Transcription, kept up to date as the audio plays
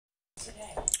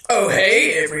Oh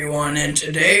hey everyone, and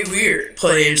today we're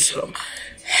playing some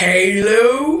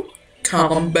Halo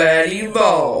Combat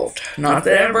Evolved. Not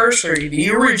the anniversary,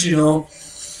 the original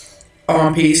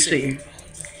on PC.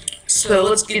 So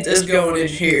let's get this going in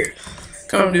here.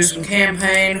 Come do some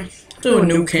campaign, do a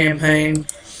new campaign.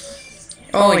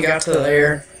 Only got to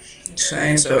there.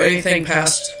 Saying so anything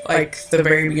past like the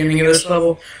very beginning of this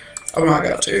level, I'm not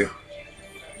got to.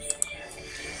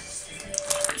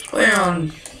 Play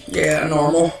on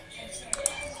normal.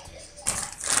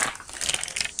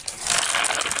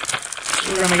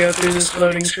 We're gonna go through this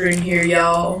loading screen here,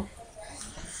 y'all.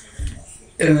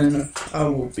 And then I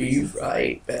will be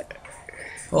right back.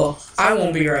 Well, I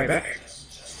won't be right back.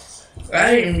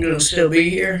 I ain't gonna still be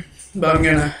here, but I'm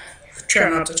gonna try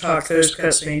not to talk through this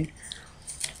cutscene.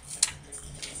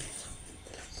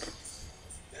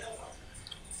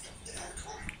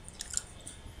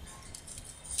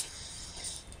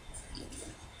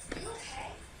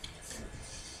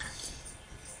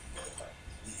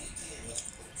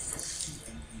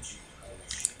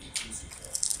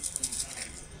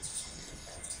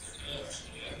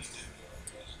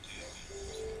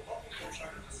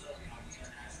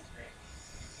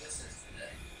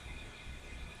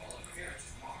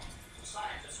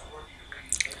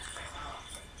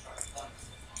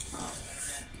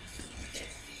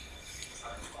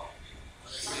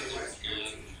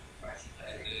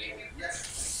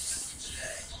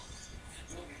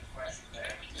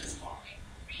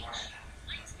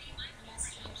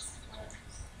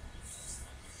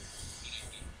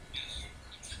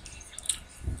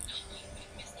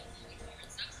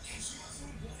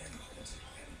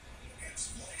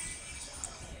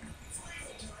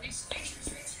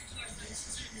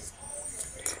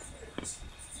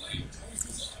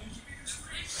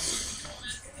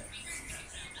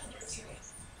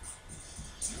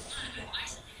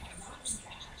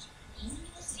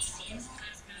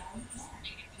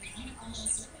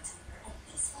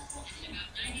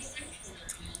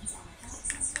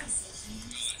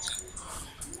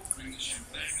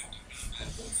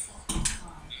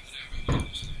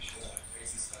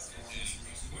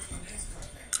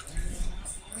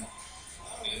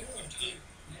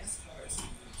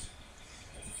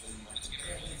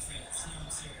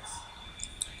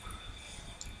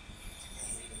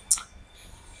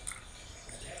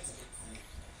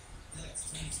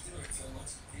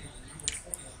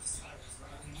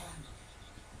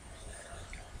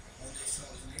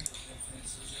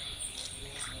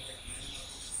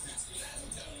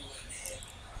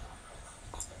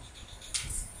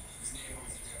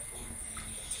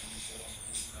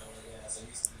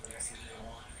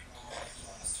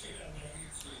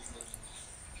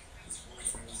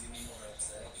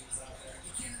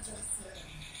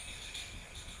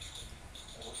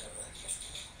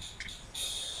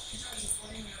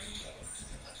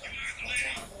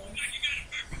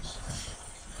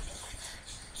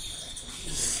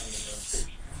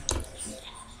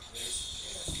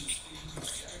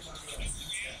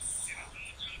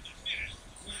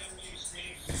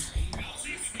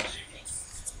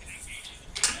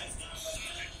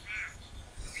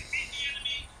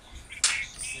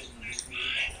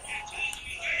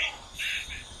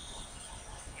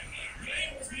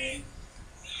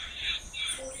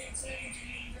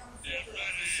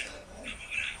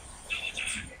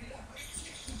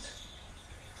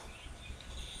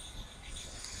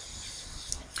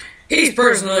 He's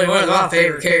personally one of my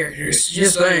favorite characters,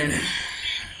 just saying.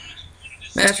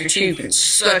 Master Chief can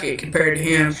suck it compared to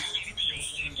him.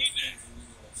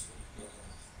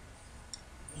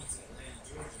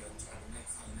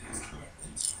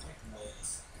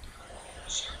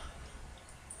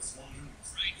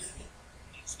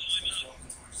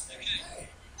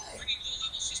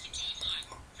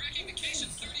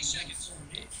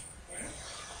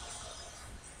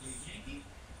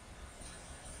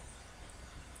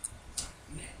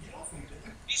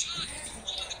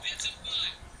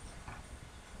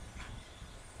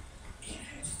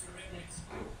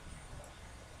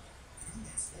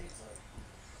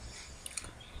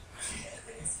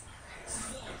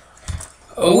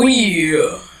 Oh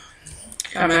yeah!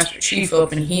 Got Master Chief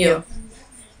up in here.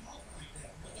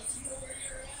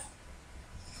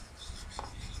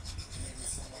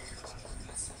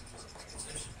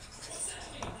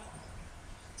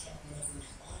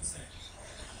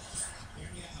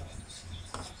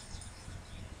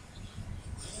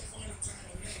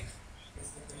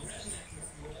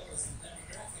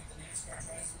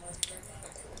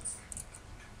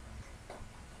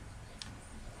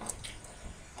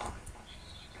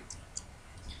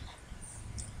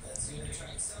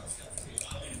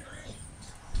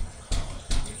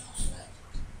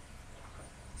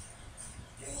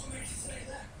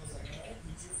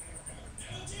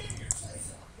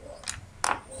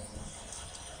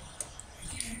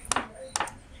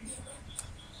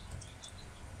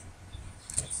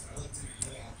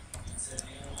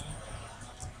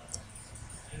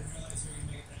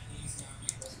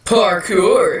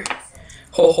 Parkour.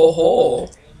 Ho ho ho.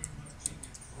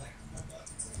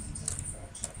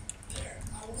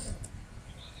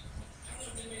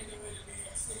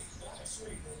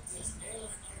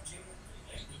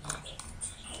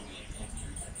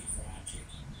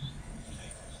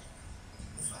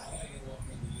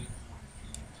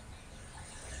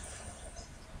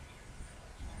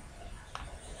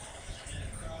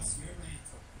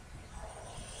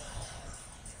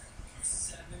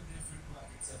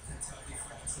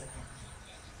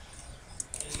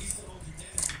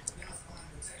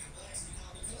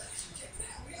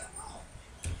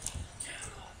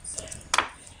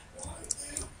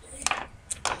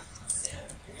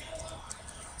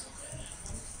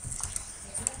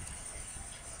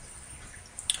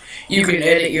 You can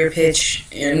edit your pitch,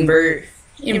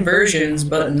 inversions,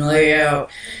 button layout,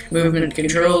 movement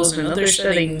controls, and other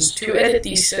settings. To edit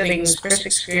these settings, press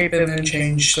escape and then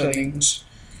change settings.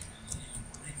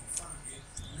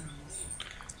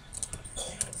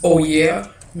 Oh yeah?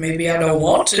 Maybe I don't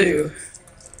want to.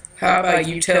 How about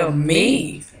you tell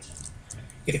me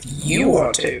if you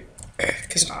want to?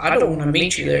 Because I don't want to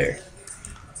meet you there.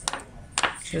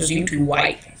 Because you too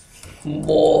white.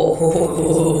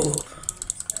 Whoa.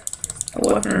 I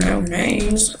wonder no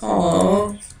names.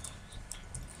 Aww.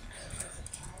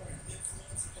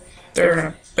 They're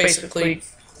gonna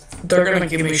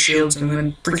give me shields and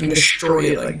then freaking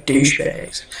destroy it like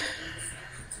douchebags.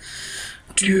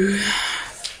 Dude.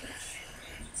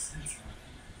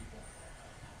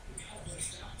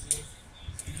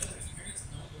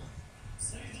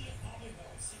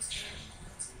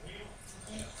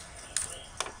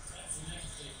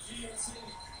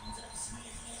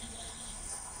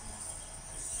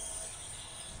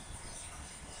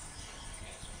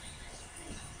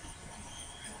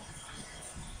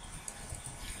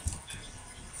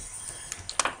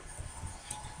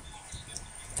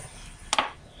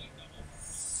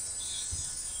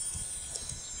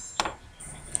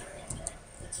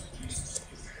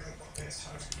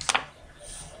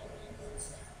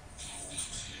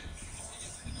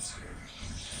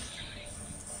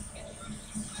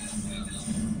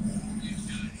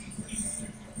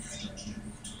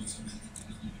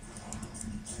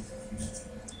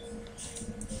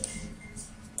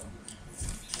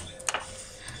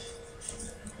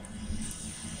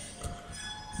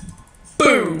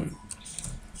 Boom!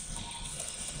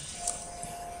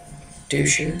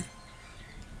 Douche.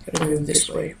 Gotta move this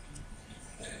way.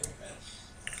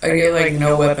 I get like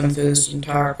no weapon through this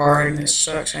entire part and this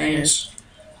sucks anus.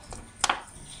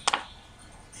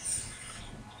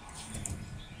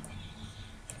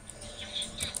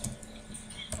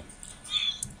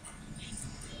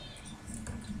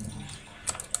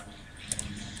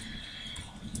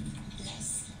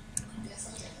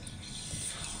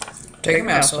 Take him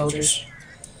out, soldiers.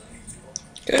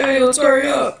 Okay, let's hurry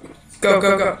up. Go,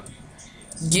 go, go.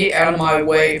 Get out of my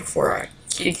way before I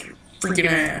kick your freaking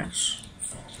ass.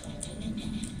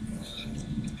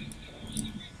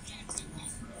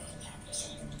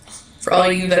 For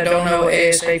all you that don't know what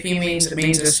ASAP means, it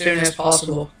means as soon as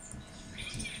possible.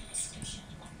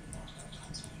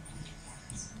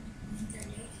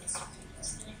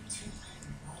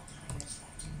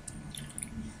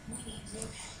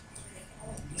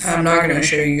 I'm not going to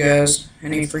show you guys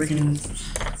any freaking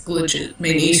glitches,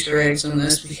 Easter eggs in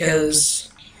this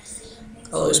because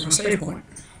I'll lose my save point.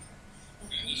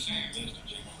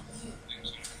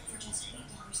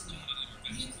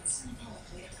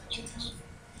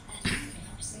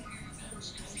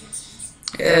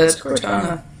 Yeah, it's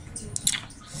Cortana.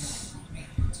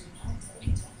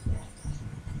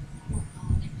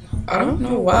 I don't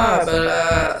know why,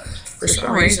 but for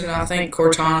some reason I think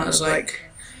Cortana is like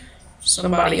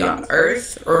somebody on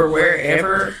Earth or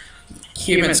wherever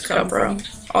humans come from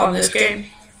on this game.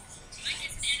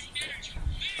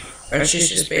 Or she's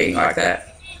just being like that.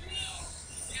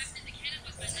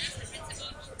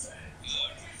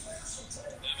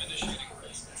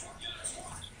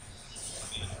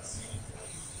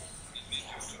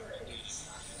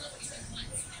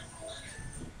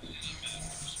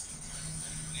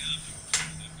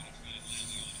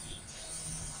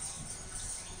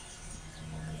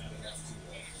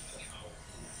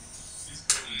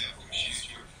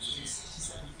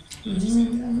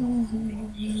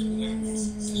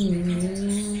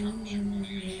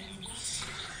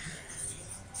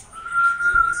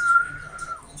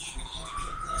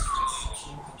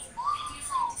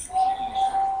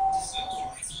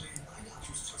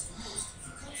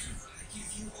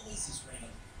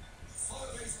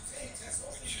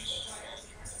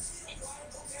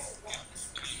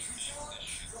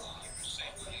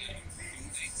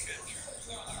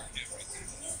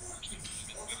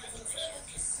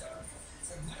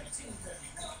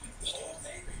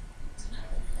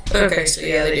 Okay, so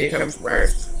yeah, they do come from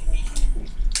Earth.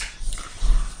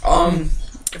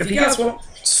 If you guys want to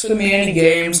send me any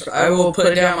games, I will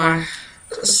put down my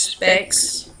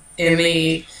specs in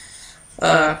the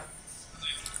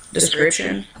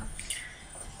description,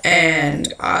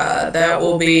 and that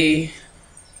will be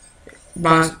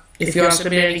my. If you want to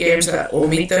send me any games that will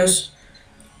meet those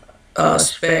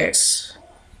specs,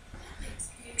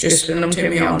 just send them to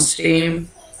me on Steam.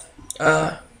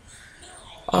 I'll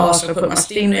also put my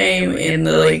Steam name in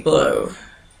the link below.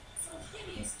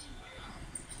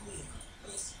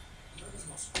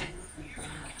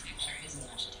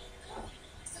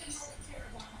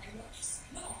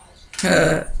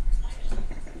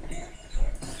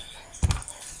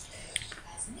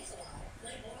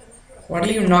 Why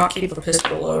do you not keep a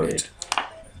pistol loaded?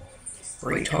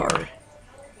 Retard.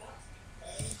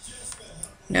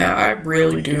 Now, I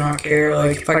really do not care.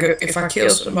 Like, if I kill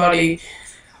somebody,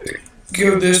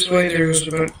 go this way, there's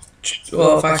a bunch.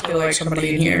 Well, if I kill like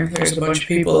somebody in here, there's a bunch of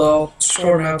people all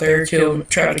storm out there,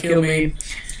 try to kill me.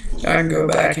 I can go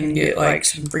back and get like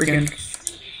some freaking.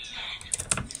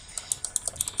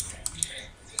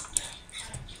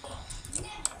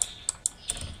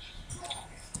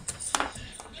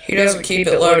 He doesn't keep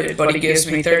it loaded, but he gives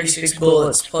me 36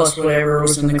 bullets plus whatever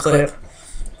was in the clip.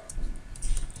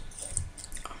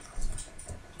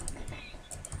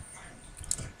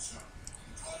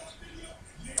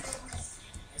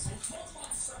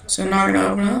 So not gonna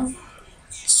open up?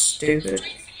 Stupid.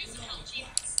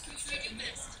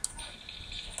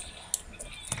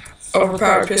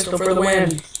 Overpowered pistol for the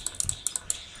win.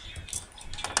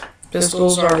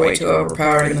 Pistols are way too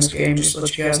overpowered in this game, just to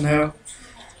let you guys know.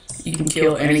 You can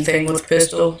kill anything with a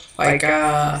pistol. Like,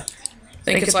 I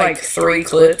think it's like 3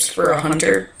 clips for a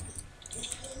hunter.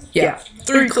 Yeah,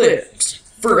 3 clips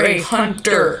for a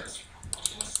hunter.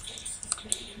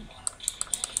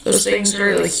 Those things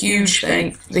are the huge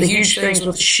thing. The huge things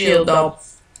with the shield, I'll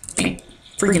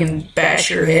freaking bash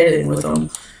your head in with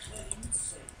them.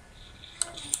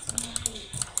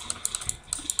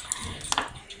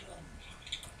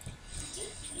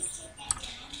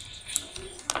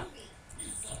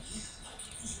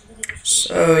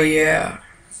 So yeah,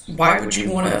 why would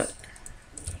you want to?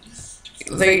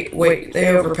 They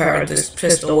overpowered this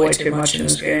pistol way too much in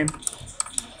this game,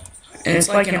 and it's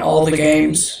like in all the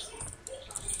games.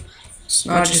 It's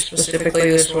not just specifically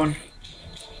this one.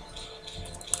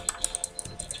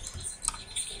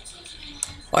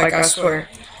 Like, I swear,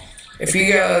 if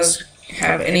you guys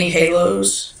have any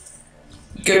Halos,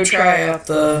 go try out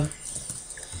the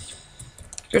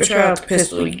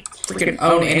pistol. You freaking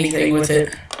own anything with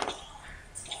it.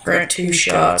 Grant 2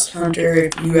 shots, Hunter,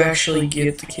 if you actually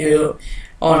get the kill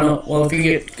on a, well, if you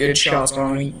get good shots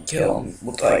on him, you can kill him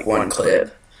with like 1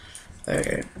 clip.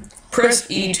 Okay. Press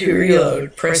E to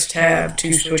reload. Press Tab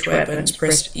to switch weapons.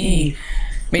 Press E.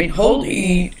 Hold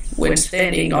E when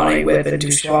standing on a weapon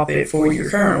to swap it for your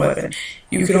current weapon.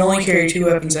 You can only carry 2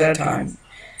 weapons at a time.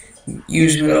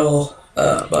 Use middle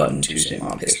button to stim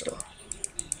on pistol.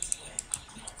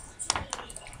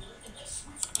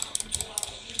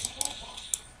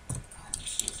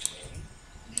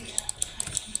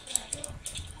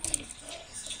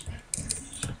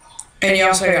 And you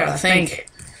also gotta think,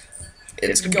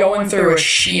 it's going through a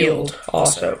shield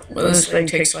also. Well, this thing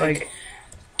takes like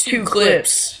 2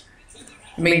 clips.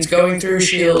 It means going through a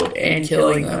shield and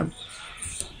killing them.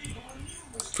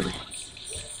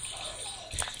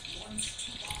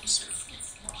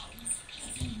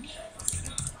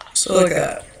 So look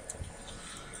at that.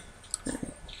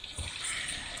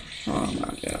 Oh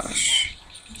my gosh.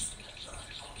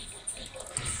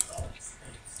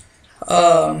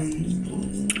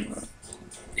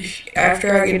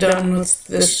 After I get done with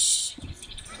this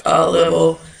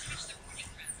level,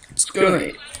 it's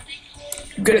gonna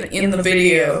end the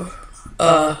video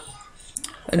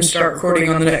and start recording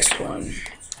on the next one.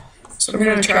 So I'm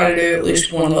gonna try to do at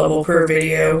least 1 level per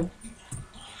video.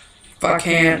 If I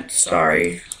can't,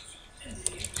 sorry,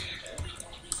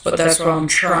 but that's what I'm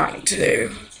trying to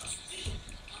do.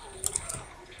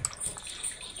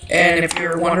 And if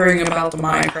you're wondering about the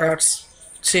Minecraft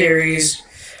series,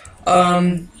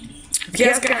 if you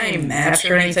guys got any maps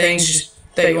or anything just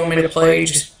that you want me to play,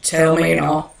 just tell me and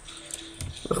I'll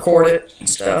record it and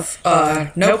stuff.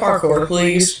 No parkour,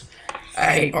 please. I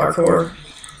hate parkour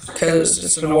because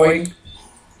it's annoying.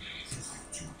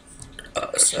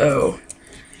 So,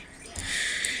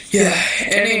 yeah,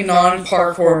 any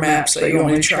non-parkour maps that you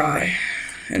want to try,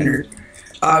 and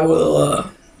I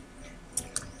will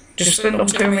just send them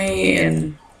to me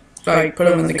and like put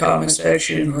them in the comment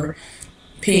section or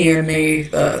PM me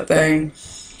the thing.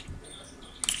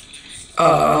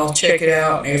 I'll check it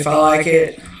out, and if I like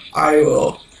it, I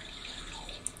will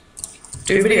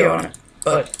do a video on it.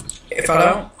 But if I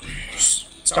don't,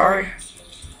 sorry.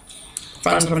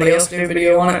 Find somebody else to do a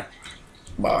video on it.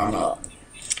 But I'm not.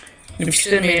 And if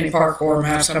you send me any parkour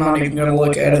maps, I'm not even going to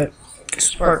look at it.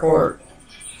 Because parkour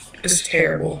is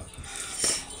terrible.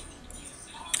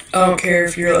 I don't care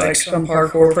if you're like some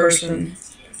parkour person,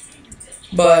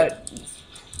 but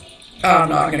I'm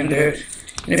not going to do it.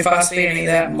 And if I see any of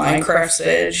that Minecraft's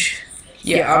Edge,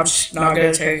 yeah, I'm just not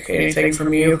going to take anything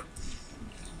from you.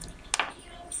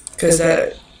 Because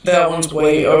that one's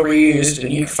way overused,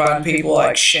 and you can find people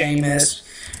like Seamus,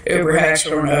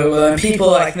 Uberhacks, or Nova, and people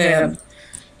like them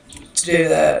to do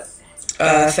that.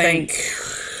 I think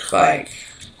like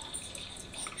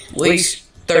at least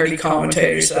 30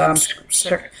 commentators that I'm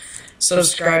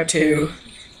subscribed to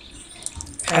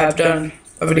have done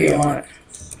a video on it.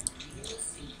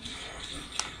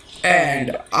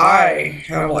 And I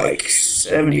have like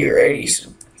 70 or 80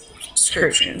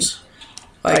 subscriptions.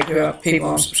 Like people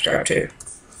I'm subscribed to.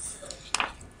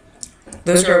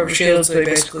 Those are shields. They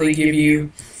basically give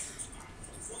you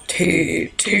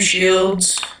two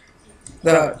shields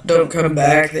that don't come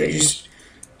back. They just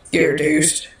get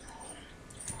reduced.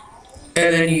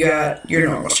 And then you got your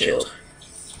normal shield.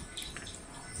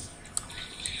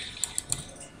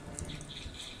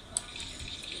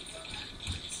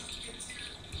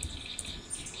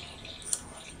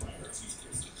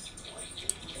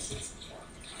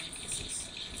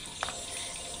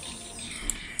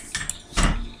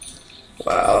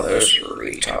 Wow, those are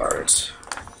retards.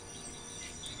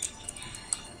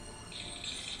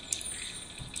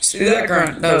 See, that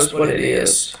grunt knows what it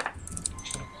is.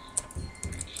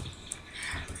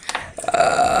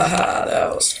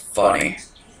 That was funny.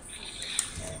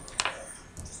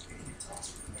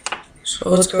 So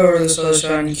let's go over this other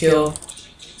side and kill.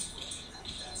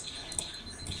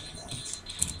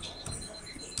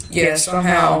 Yeah,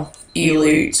 somehow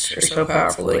elites are so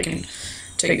powerful they can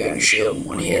take down your shield in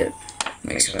one hit.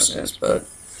 Makes no sense, but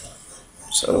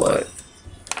so what?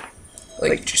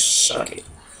 Like, just suck it.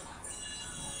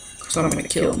 Because I'm gonna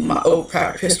kill my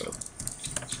overpowered pistol.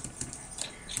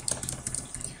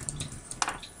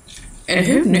 And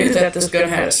who knew that this gun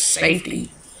had a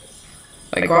safety?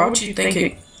 Like, why would you think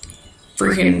a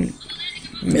freaking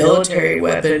military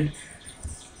weapon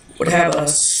would have a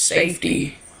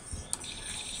safety?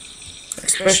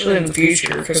 Especially in the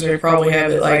future, because they probably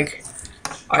have it, like,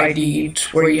 ID'd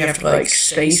where you have to, like,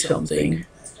 say something.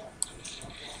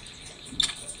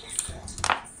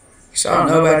 So I don't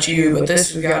know about you, but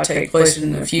this has got to take place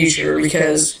in the future,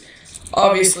 because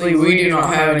obviously we do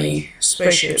not have any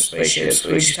spaceships. We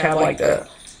just have like the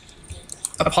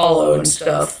Apollo and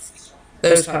stuff.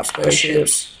 Those type of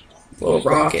spaceships, little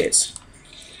rockets.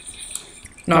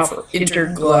 Not for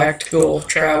intergalactical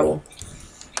travel.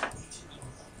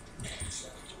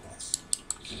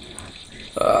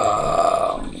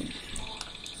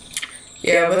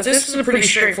 Yeah, but this is a pretty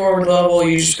straightforward level.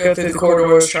 You just go through the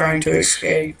corridors trying to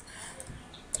escape.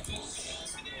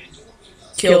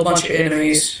 Kill a bunch of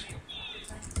enemies.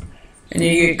 And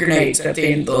you get grenades at the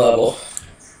end of the level.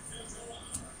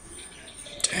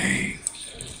 Dang.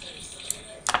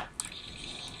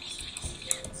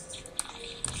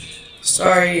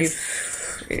 Sorry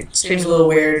if it seems a little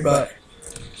weird, but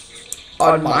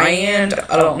on my end,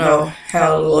 I don't know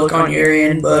how it'll look on your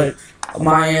end, but on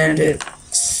my end,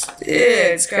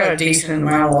 it's got a decent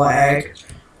amount of lag.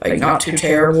 Like, not too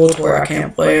terrible to where I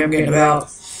can't play. I'm getting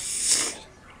about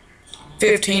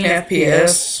 15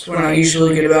 FPS when I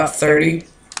usually get about 30.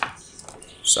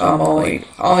 So I'm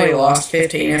only lost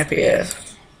 15 FPS.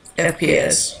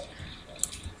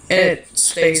 And it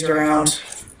stays around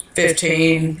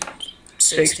 15,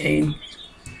 16.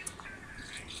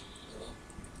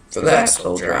 For that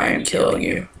soldier, I am killing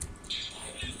you.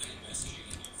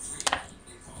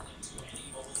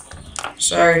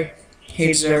 Sorry, he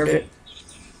deserved it.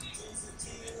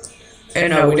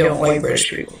 And no, we don't like British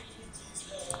people.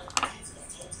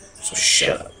 So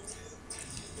shut up.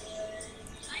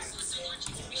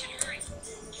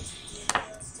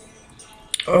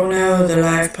 Oh no, the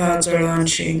life pods are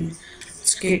launching.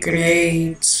 Let's get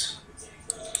grenades.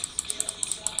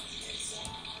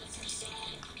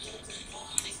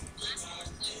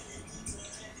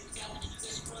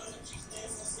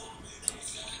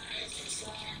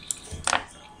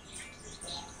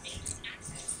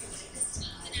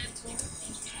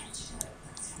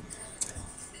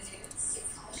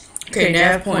 Okay,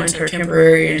 nav points are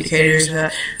temporary indicators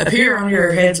that appear on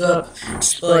your heads-up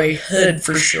display, HUD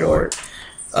for short.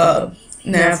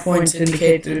 Nav points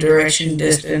indicate the direction and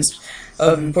distance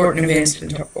of important events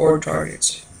or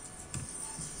targets.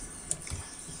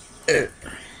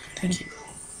 Thank you.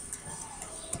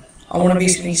 I want to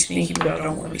be sneaky, but I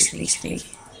don't want to be sneaky.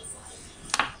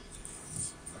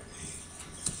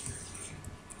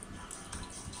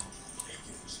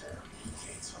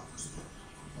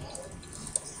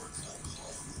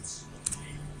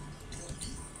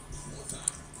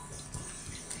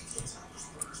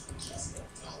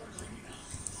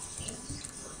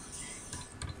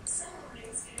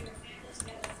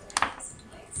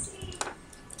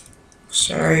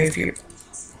 Sorry if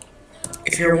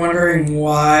you're wondering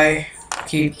why I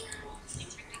keep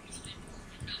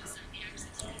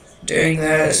doing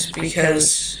that, it's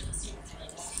because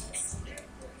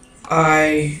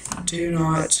I do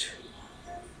not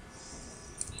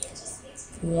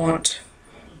want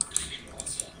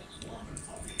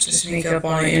to sneak up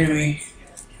on an enemy.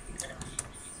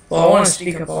 Well, I want to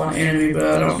sneak up on an enemy, but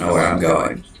I don't know where I'm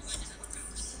going.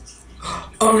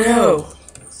 Oh no!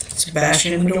 It's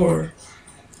bashing the door.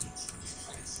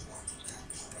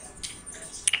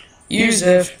 Use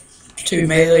F to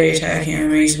melee attack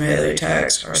enemies. Melee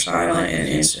attacks are silent and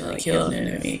instantly kill an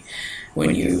enemy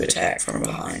when you attack from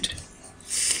behind.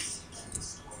 See,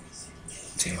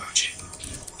 watch.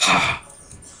 Ha!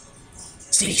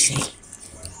 Sneak.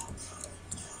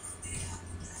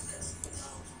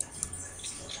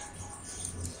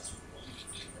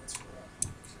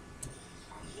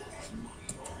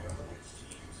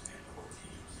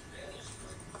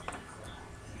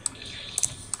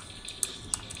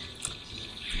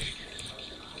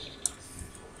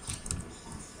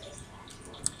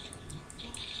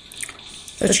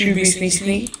 Let you be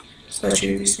sneak. Let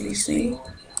you be sneak.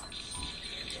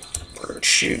 Bird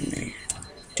shooting me.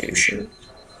 Do shoot.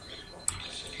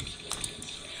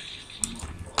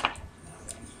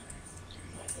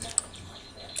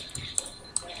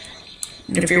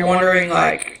 And if you're wondering,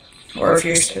 like, or if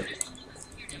you're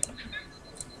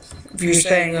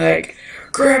saying, like,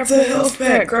 grab the health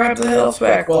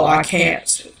pack, well, I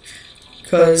can't.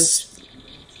 Because,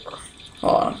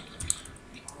 hold on.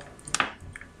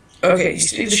 Okay, you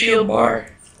see the shield bar?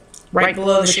 Right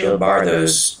below the shield bar,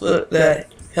 that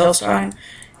health sign?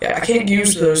 Yeah, I can't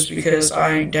use those because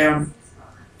I ain't down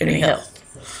any health.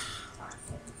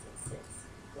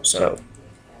 So,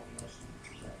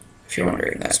 if you're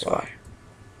wondering, that's why.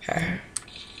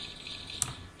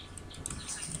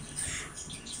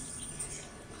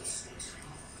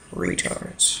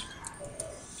 Retards.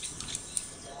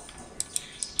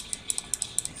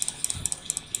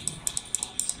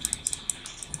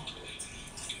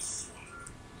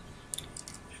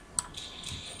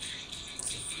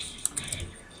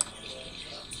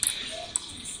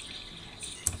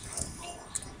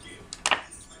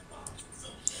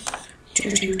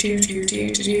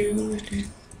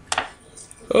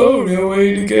 Oh, no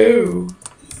way to go.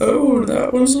 Oh,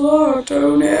 that one's locked.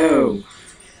 Oh no.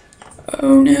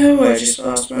 Oh no, I just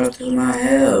lost most of my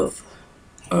health.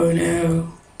 Oh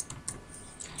no.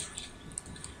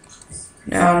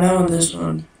 Now I know in this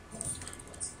one,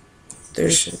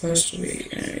 there's supposed to be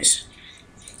enemies.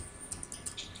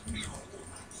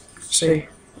 See,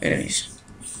 enemies.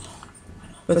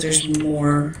 But there's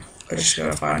more. I just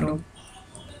gotta find them.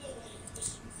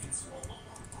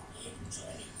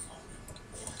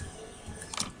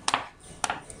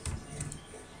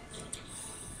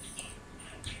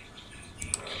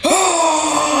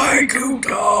 Good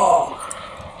dog!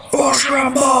 Force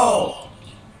Rumble!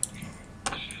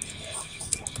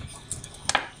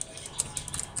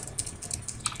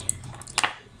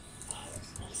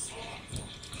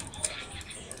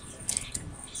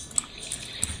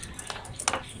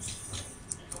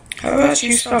 How about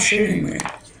you stop shooting me?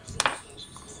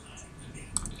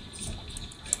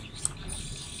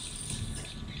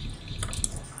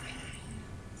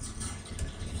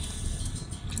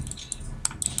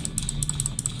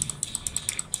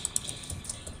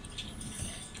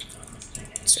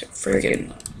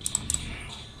 Friggin'.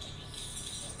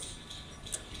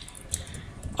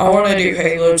 I want to do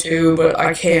Halo 2, but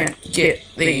I can't get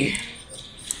the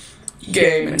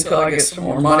game until I get some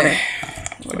more money,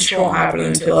 which won't happen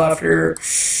until after.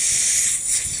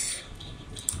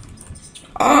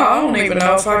 I don't even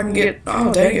know if I can get.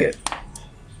 Oh, dang it.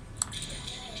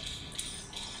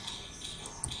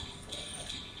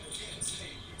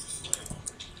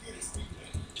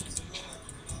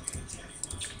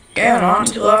 Yeah, not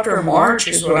until after March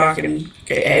is when I can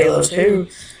get Halo 2.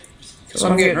 Because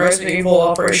I'm getting Resident Evil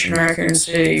Operation Raccoon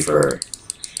City for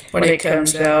when it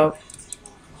comes out.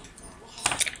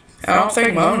 I don't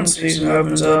think my own season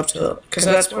opens up till, because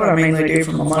that's what I mainly do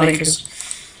for my money, because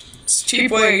it's a cheap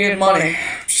way to get money.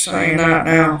 I'm just saying that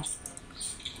now.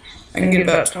 I can get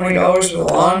about $20 for the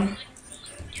lawn.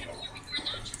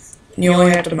 And you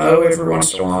only have to mow every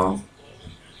once in a while.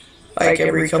 like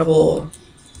every couple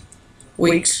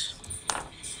weeks.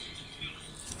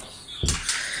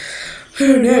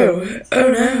 Oh no,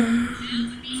 oh no.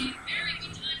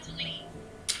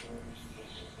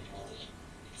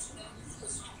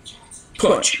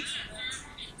 Punch.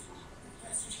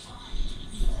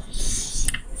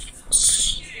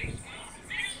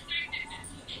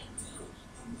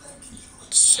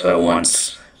 So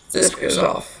once this goes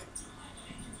off,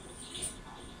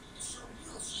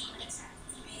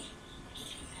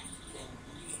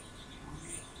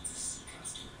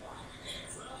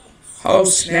 oh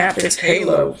snap, it's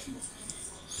Halo.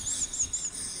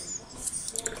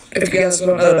 If you guys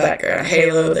don't know the background,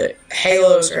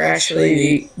 Halos are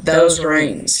actually those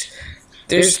rings.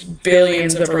 There's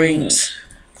billions of rings.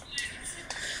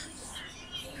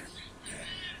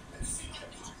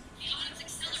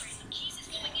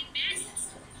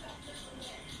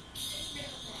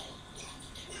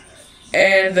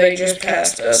 And they just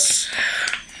passed us.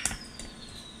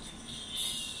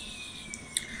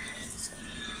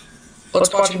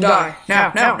 Let's watch him die.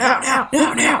 Now, now, now, now,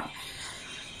 now, now.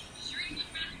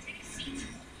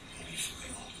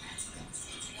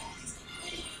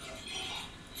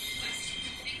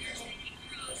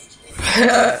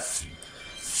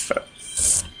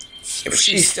 If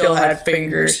she still had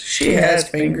fingers, she has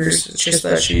fingers. It's just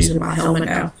that she's in my helmet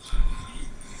now.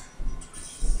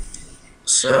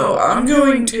 So I'm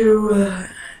going to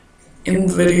end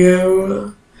the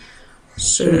video as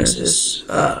soon as this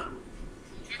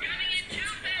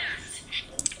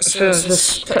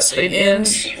cutscene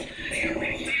ends,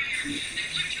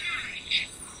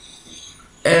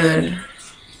 and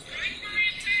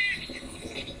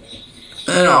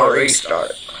then I'll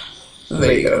restart the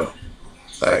video.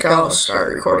 Like I'll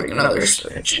start recording another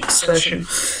session.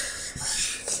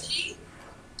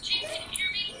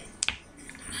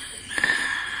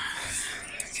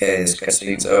 Okay, this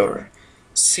cutscene's over.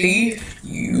 See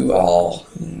you all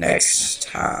next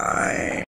time.